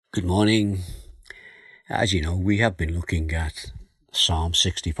Good morning. As you know, we have been looking at Psalm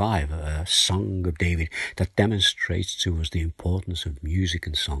 65, a song of David that demonstrates to us the importance of music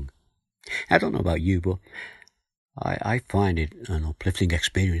and song. I don't know about you, but I find it an uplifting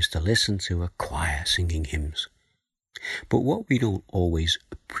experience to listen to a choir singing hymns. But what we don't always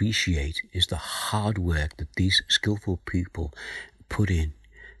appreciate is the hard work that these skillful people put in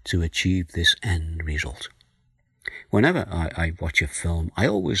to achieve this end result. Whenever I watch a film, I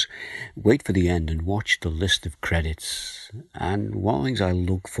always wait for the end and watch the list of credits. And one of the things I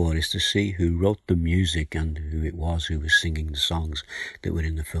look for is to see who wrote the music and who it was who was singing the songs that were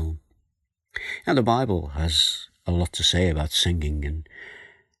in the film. And the Bible has a lot to say about singing. And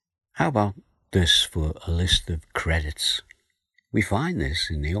how about this for a list of credits? We find this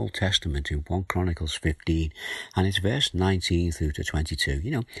in the Old Testament in 1 Chronicles 15, and it's verse 19 through to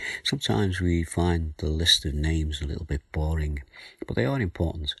 22. Sometimes we find the list of names a little bit boring, but they are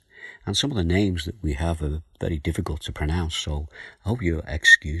important. And some of the names that we have are very difficult to pronounce, so I hope you'll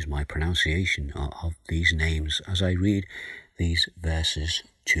excuse my pronunciation of these names as I read these verses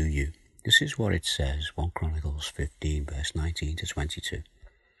to you. This is what it says, 1 Chronicles 15, verse 19 to 22.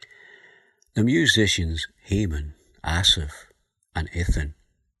 The musicians Heman, Asaph, and Ethan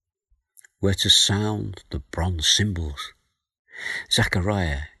were to sound the bronze cymbals.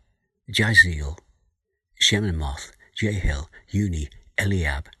 Zechariah, Jaziel, Shememoth, Jehiel, Uni,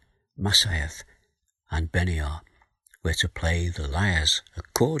 Eliab, Maaseiah, and Benaiah were to play the lyres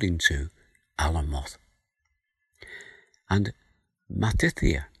according to Alamoth. And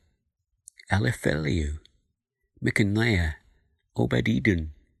Mattithiah, Elipheliu, Micaniah,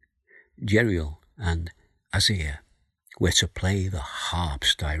 Obed-Edom, Jeriel, and Azariah were to play the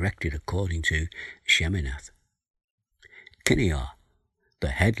harps directed according to Sheminath. Kinear, the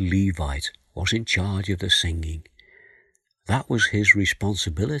head Levite, was in charge of the singing. That was his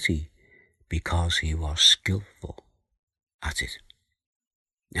responsibility because he was skillful at it.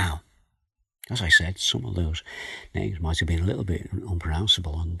 Now, as I said, some of those names might have been a little bit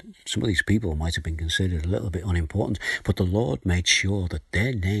unpronounceable, and some of these people might have been considered a little bit unimportant, but the Lord made sure that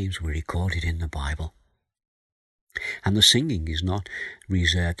their names were recorded in the Bible. And the singing is not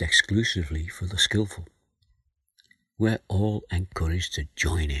reserved exclusively for the skillful. We're all encouraged to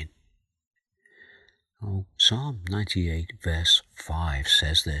join in. Psalm 98 verse 5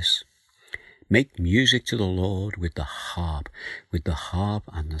 says this: "Make music to the Lord with the harp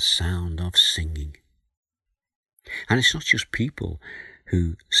and the sound of singing." And it's not just people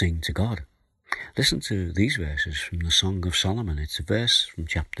who sing to God. Listen to these verses from the Song of Solomon. It's a verse from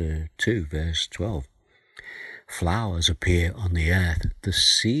chapter 2, verse 12. Flowers appear on the earth. The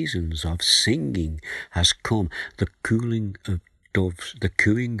seasons of singing has come. The cooing of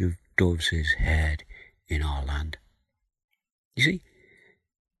doves is heard in our land. You see,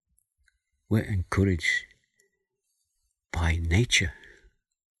 we're encouraged by nature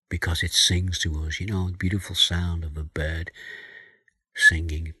because it sings to us. The beautiful sound of a bird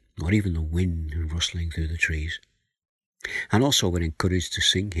singing, or even the wind rustling through the trees. And also we're encouraged to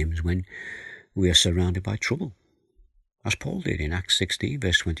sing hymns when we are surrounded by trouble. As Paul did in Acts 16,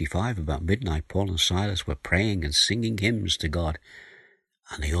 verse 25, about midnight, Paul and Silas were praying and singing hymns to God,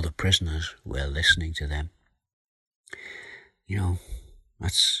 and the other prisoners were listening to them.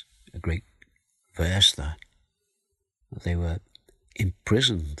 That's a great verse, that they were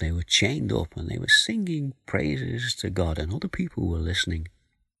imprisoned, they were chained up, and they were singing praises to God, and other people were listening.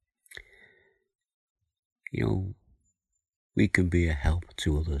 We can be a help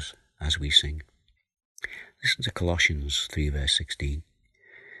to others as we sing. Listen to Colossians 3 verse 16.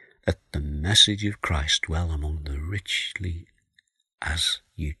 Let the message of Christ dwell among the richly as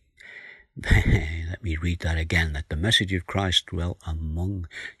you... Let me read that again. Let the message of Christ dwell among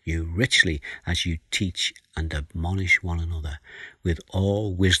you richly as you teach and admonish one another with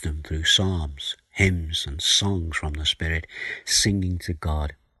all wisdom through psalms, hymns, and songs from the Spirit, singing to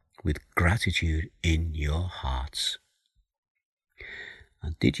God with gratitude in your hearts.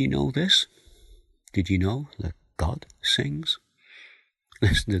 And did you know this? Did you know that God sings?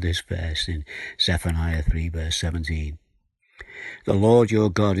 Listen to this verse in Zephaniah 3 verse 17. The Lord your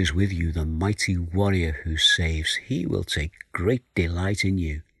God is with you, the mighty warrior who saves. He will take great delight in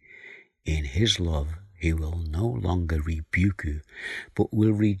you. In his love he will no longer rebuke you, but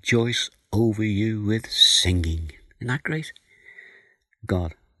will rejoice over you with singing. Isn't that great?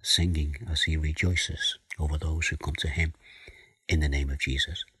 God singing as he rejoices over those who come to him in the name of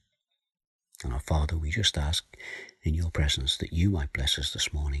Jesus. And our Father, we just ask in your presence that you might bless us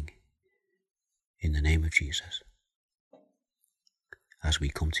this morning in the name of Jesus as we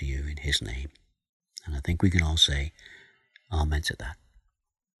come to you in his name. And I think we can all say amen to that.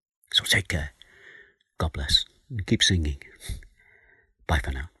 Take care. God bless. And keep singing. Bye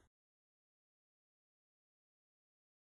for now.